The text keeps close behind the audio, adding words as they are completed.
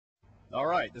All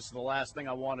right, this is the last thing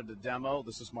I wanted to demo.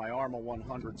 This is my ARMA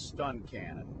 100 stun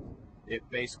cannon. It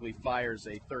basically fires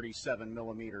a 37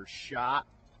 millimeter shot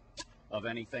of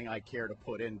anything I care to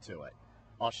put into it.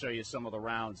 I'll show you some of the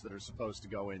rounds that are supposed to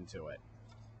go into it.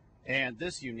 And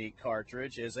this unique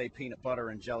cartridge is a peanut butter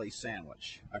and jelly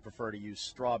sandwich. I prefer to use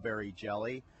strawberry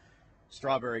jelly.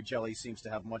 Strawberry jelly seems to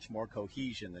have much more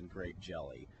cohesion than grape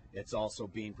jelly. It's also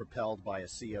being propelled by a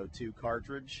CO2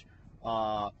 cartridge.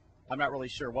 I'm not really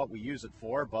sure what we use it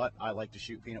for, but I like to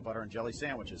shoot peanut butter and jelly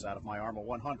sandwiches out of my ARMA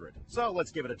 100. So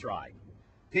let's give it a try.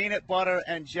 Peanut butter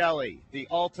and jelly, the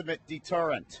ultimate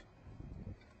deterrent.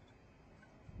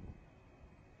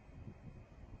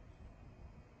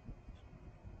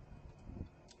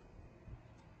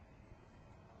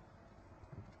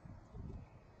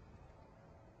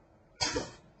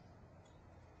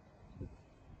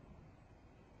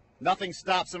 Nothing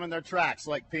stops them in their tracks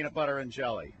like peanut butter and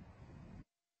jelly.